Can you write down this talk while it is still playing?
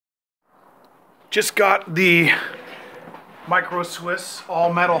Just got the Micro Swiss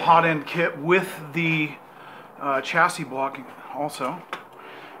all metal hot end kit with the chassis block also.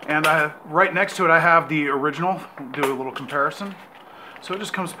 And right next to it I have the original. Do a little comparison. So it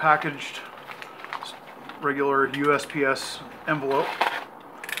just comes packaged, regular USPS envelope.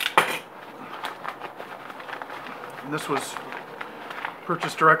 And this was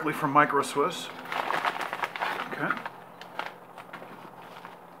purchased directly from Micro Swiss. Okay.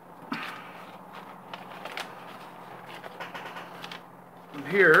 And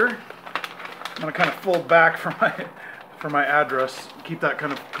here, I'm going to kind of fold back for my address, keep that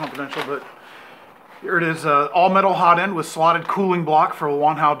kind of confidential, but here it is, all metal hot end with slotted cooling block for a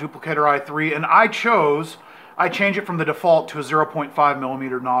Wanhao Duplicator i3, and I changed it from the default to a 0.5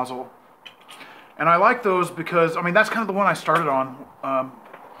 millimeter nozzle. And I like those because, I mean, that's kind of the one I started on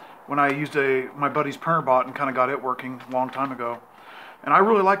when I used my buddy's printer bot and kind of got it working a long time ago. And I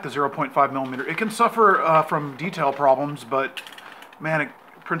really like the 0.5 millimeter. It can suffer from detail problems, but man, it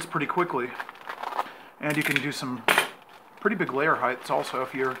prints pretty quickly. And you can do some pretty big layer heights also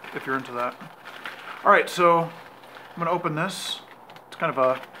if you're into that. All right, so I'm gonna open this. It's kind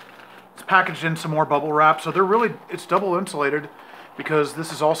of it's packaged in some more bubble wrap. So it's double insulated because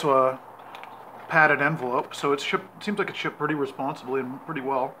this is also a padded envelope. So it seems like it's shipped pretty responsibly and pretty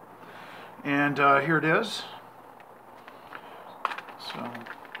well. And here it is. So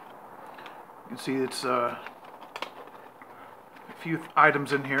you can see it's a few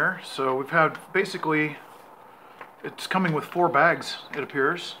items in here. So we've had basically, it's coming with 4 bags, it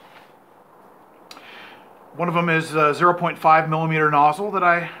appears. One of them is a 0.5 millimeter nozzle that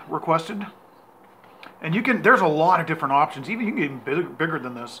I requested. And there's a lot of different options. You can get even bigger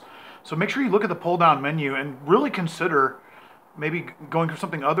than this. So make sure you look at the pull down menu and really consider maybe going for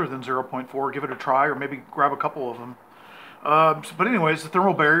something other than 0.4. Give it a try, or maybe grab a couple of them. But anyways, the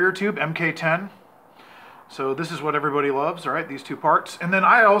thermal barrier tube, MK10. So this is what everybody loves, all right, these 2 parts. And then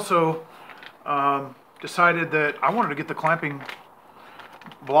I also decided that I wanted to get the clamping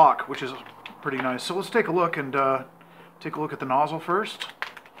block, which is pretty nice. So let's take a look and take a look at the nozzle first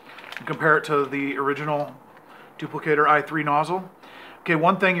and compare it to the original Duplicator i3 nozzle. Okay,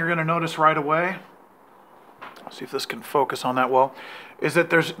 one thing you're going to notice right away, let's see if this can focus on that well, is that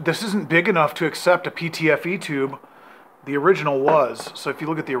this isn't big enough to accept a PTFE tube. The original was. So if you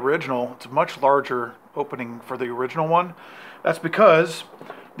look at the original, it's a much larger opening for the original one. That's because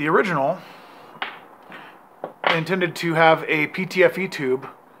the original intended to have a PTFE tube.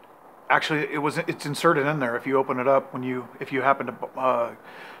 Actually, it's inserted in there. If you open it up, if you happen to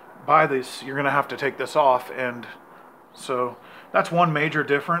buy this, you're going to have to take this off, and so that's one major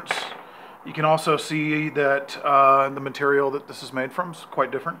difference. You can also see that the material that this is made from is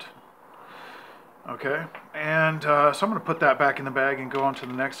quite different. Okay, and so I'm going to put that back in the bag and go on to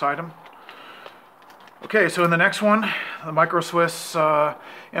the next item. Okay, so in the next one, the Micro Swiss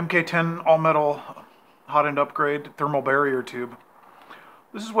MK10 all metal hot end upgrade thermal barrier tube.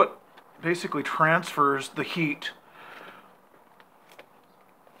 This is what basically transfers the heat.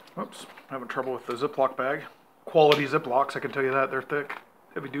 Oops, I'm having trouble with the Ziploc bag. Quality Ziplocs, I can tell you that. They're thick,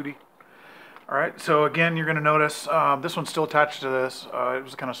 heavy duty. All right, so again, you're going to notice this one's still attached to this. It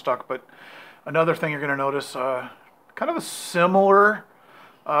was kind of stuck, but another thing you're going to notice, kind of a similar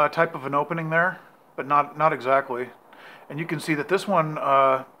type of an opening there, but not exactly. And you can see that this one,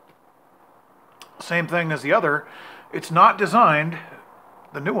 same thing as the other. It's not designed.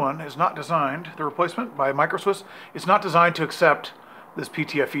 The new one is not designed, the replacement by Micro Swiss, it's not designed to accept this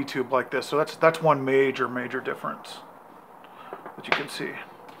PTFE tube like this. So that's one major difference that you can see.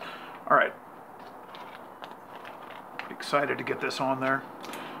 All right. Excited to get this on there.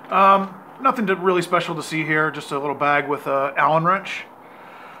 Nothing really special to see here, just a little bag with a Allen wrench,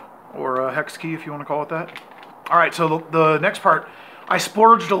 or a hex key if you want to call it that. All right, so the next part, I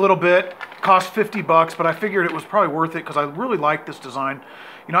splurged a little bit. Cost 50 bucks, but I figured it was probably worth it because I really like this design.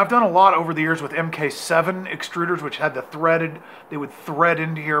 You know, I've done a lot over the years with MK7 extruders, which had they would thread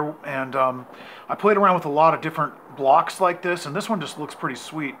into here, and I played around with a lot of different blocks like this, and this one just looks pretty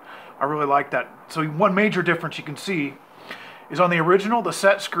sweet. I really like that. So one major difference you can see is on the original, the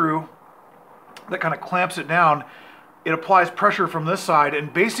set screw that kind of clamps it down, it applies pressure from this side,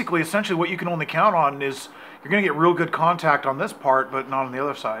 and basically, essentially what you can only count on is you're going to get real good contact on this part, but not on the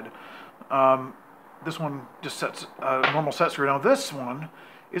other side. This one just sets a normal set screw. Now this one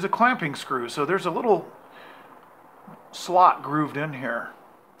is a clamping screw, so there's a little slot grooved in here.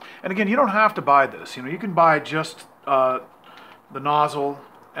 And again, you don't have to buy this. You know, you can buy just the nozzle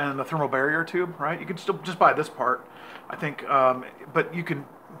and the thermal barrier tube, right? You can still just buy this part, I think, but you can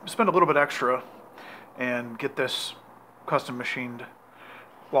spend a little bit extra and get this custom machined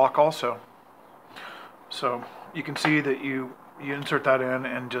block also. So you can see that you insert that in,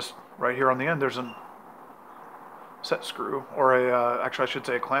 and just right here on the end there's a set screw, or a actually I should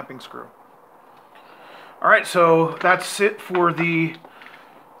say a clamping screw. Alright, so that's it for the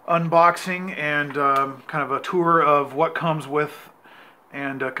unboxing and kind of a tour of what comes with,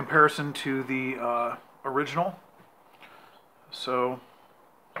 and a comparison to the original. So,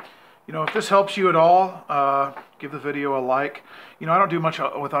 you know, if this helps you at all, give the video a like. You know, I don't do much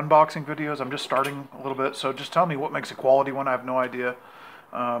with unboxing videos. I'm just starting a little bit, so just tell me what makes a quality one. I have no idea.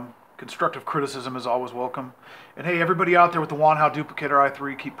 Constructive criticism is always welcome. And hey, everybody out there with the Wanhao Duplicator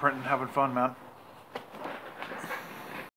i3, keep printing, having fun, man.